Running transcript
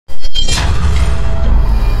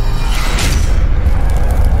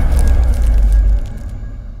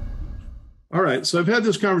All right. So I've had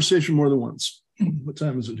this conversation more than once. What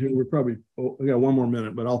time is it here? We're probably, I got one more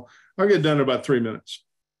minute, but I'll get done in about 3 minutes.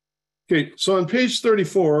 Okay. So on page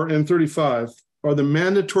 34 and 35 are the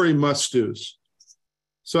mandatory must-dos.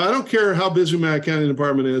 So I don't care how busy my accounting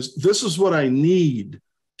department is. This is what I need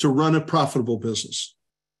to run a profitable business.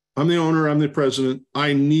 I'm the owner. I'm the president.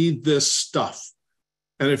 I need this stuff.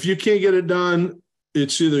 And if you can't get it done,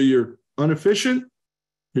 it's either you're inefficient,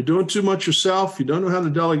 you're doing too much yourself, you don't know how to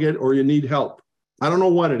delegate, or you need help. I don't know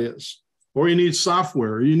what it is. Or you need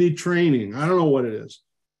software, or you need training. I don't know what it is.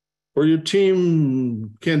 Or your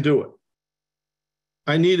team can't do it.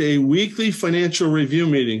 I need a weekly financial review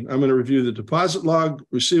meeting. I'm going to review the deposit log,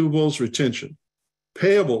 receivables, retention,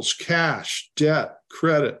 payables, cash, debt,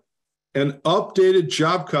 credit, an updated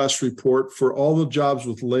job cost report for all the jobs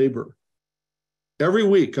with labor. Every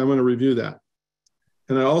week, I'm going to review that.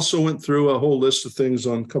 And I also went through a whole list of things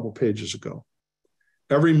on a couple pages ago.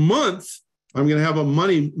 Every month, I'm going to have a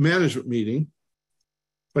money management meeting,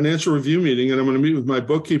 financial review meeting, and I'm going to meet with my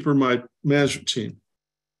bookkeeper, my management team,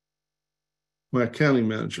 my accounting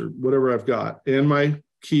manager, whatever I've got, and my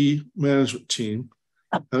key management team.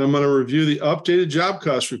 And I'm going to review the updated job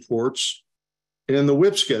cost reports and the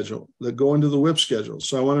WIP schedule that go into the WIP schedule.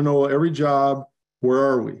 So I want to know every job, where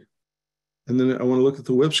are we? And then I want to look at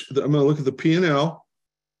the WIP. I'm going to look at the P&L,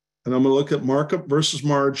 and I'm going to look at markup versus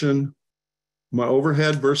margin, my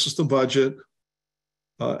overhead versus the budget,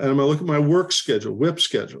 and I'm going to look at my work schedule, WIP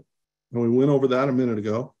schedule. And we went over that a minute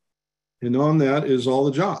ago. And on that is all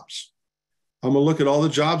the jobs. I'm going to look at all the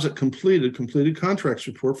jobs that completed contracts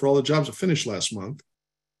report for all the jobs that finished last month.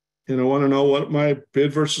 And I want to know what my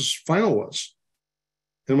bid versus final was.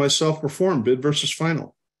 And my self-performed bid versus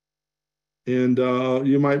final. And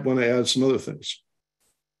you might want to add some other things.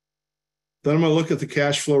 Then I'm going to look at the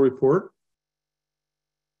cash flow report.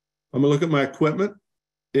 I'm going to look at my equipment,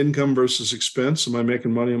 income versus expense. Am I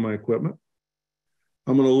making money on my equipment?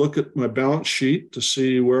 I'm going to look at my balance sheet to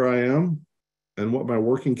see where I am and what my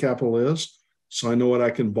working capital is, so I know what I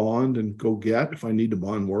can bond and go get if I need to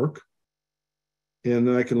bond work. And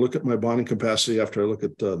then I can look at my bonding capacity after I look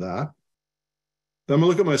at that. Then I'm going to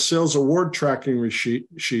look at my sales award tracking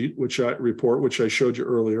sheet, which I showed you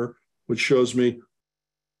earlier, which shows me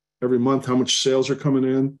every month how much sales are coming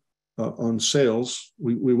in on sales.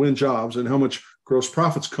 We win jobs, and how much gross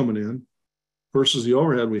profits coming in versus the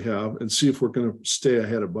overhead we have, and see if we're going to stay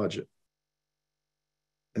ahead of budget.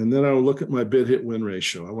 And then I will look at my bid hit win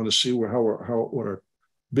ratio. I want to see what our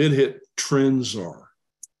bid hit trends are.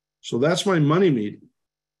 So that's my money meeting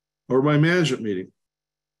or my management meeting.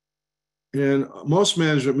 And most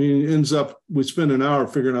management meeting ends up, we spend an hour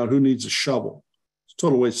figuring out who needs a shovel. It's a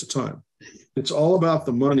total waste of time. It's all about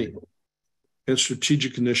the money and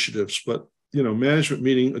strategic initiatives. But, management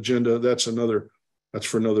meeting agenda, that's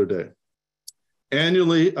for another day.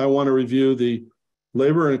 Annually, I want to review the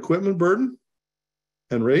labor and equipment burden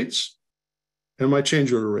and rates and my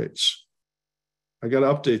change order rates. I got to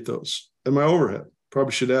update those. And my overhead.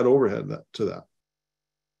 Probably should add overhead to that.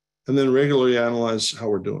 And then regularly analyze how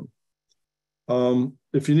we're doing.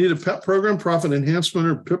 If you need a PEP program, profit enhancement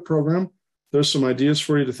or PIP program, there's some ideas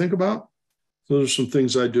for you to think about. Those are some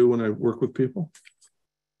things I do when I work with people.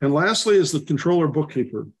 And lastly is the controller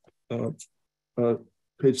bookkeeper.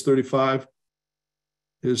 Page 35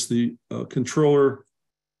 is the controller,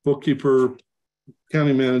 bookkeeper,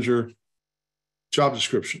 accounting manager job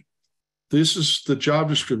description. This is the job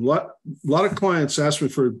description. A lot of clients ask me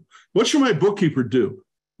for, what should my bookkeeper do?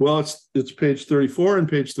 Well, it's page 34 and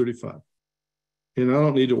page 35. And I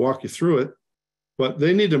don't need to walk you through it, but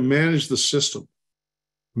they need to manage the system,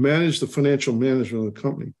 manage the financial management of the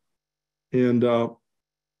company. And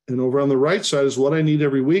over on the right side is what I need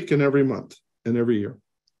every week and every month and every year.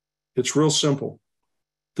 It's real simple.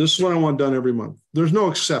 This is what I want done every month. There's no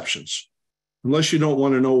exceptions unless you don't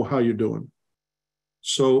want to know how you're doing.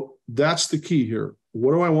 So that's the key here.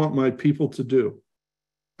 What do I want my people to do?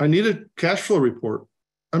 I need a cash flow report.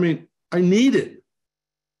 I need it.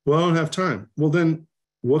 Well, I don't have time. Well, then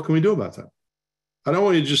what can we do about that? I don't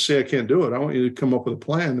want you to just say I can't do it. I want you to come up with a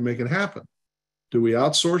plan to make it happen. Do we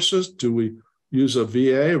outsource this? Do we use a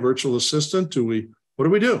VA, a virtual assistant? What do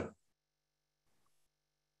we do?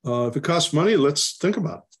 If it costs money, let's think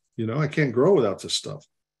about it. I can't grow without this stuff.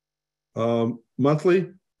 Monthly,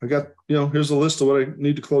 I got, here's a list of what I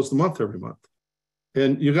need to close the month every month.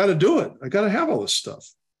 And you got to do it. I got to have all this stuff.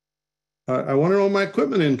 I want to know what my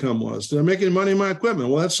equipment income was. Did I make any money on my equipment?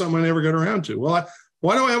 Well, that's something I never got around to. Well,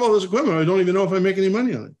 why do I have all this equipment? I don't even know if I make any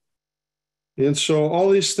money on it. And so all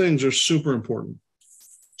these things are super important.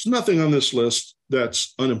 There's nothing on this list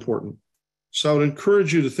that's unimportant. So I would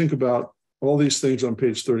encourage you to think about all these things on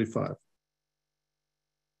page 35.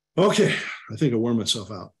 Okay, I think I wore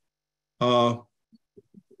myself out. All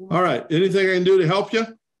right, anything I can do to help you?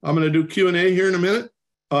 I'm going to do Q&A here in a minute.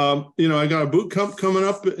 I got a boot camp coming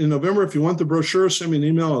up in November. If you want the brochure, send me an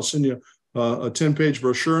email. I'll send you a 10-page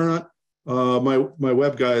brochure on it. My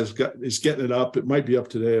web guy is getting it up. It might be up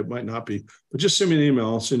today. It might not be, but just send me an email.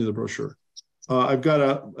 I'll send you the brochure. I've got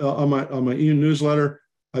on my e-newsletter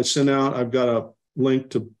I send out. I've got a link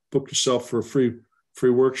to book yourself for a free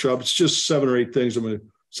workshop. It's just 7 or 8 things.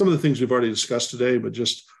 Some of the things we've already discussed today, but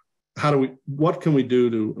just what can we do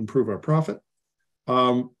to improve our profit?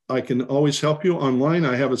 I can always help you online.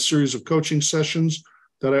 I have a series of coaching sessions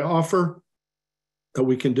that I offer that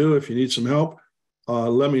we can do if you need some help.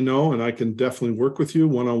 Let me know, and I can definitely work with you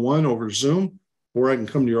one-on-one over Zoom, or I can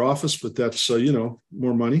come to your office, but that's,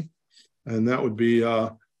 more money. And that would be,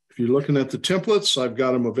 if you're looking at the templates, I've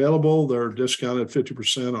got them available. They're discounted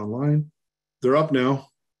 50% online. They're up now.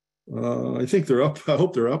 I think they're up. I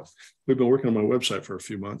hope they're up. We've been working on my website for a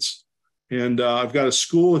few months. And I've got a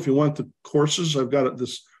school. If you want the courses, I've got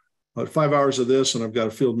this 5 hours of this, and I've got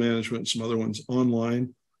a field management and some other ones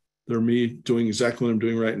online. They're me doing exactly what I'm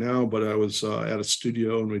doing right now, but I was at a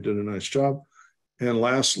studio and we did a nice job. And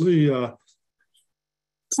lastly,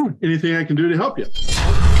 anything I can do to help you.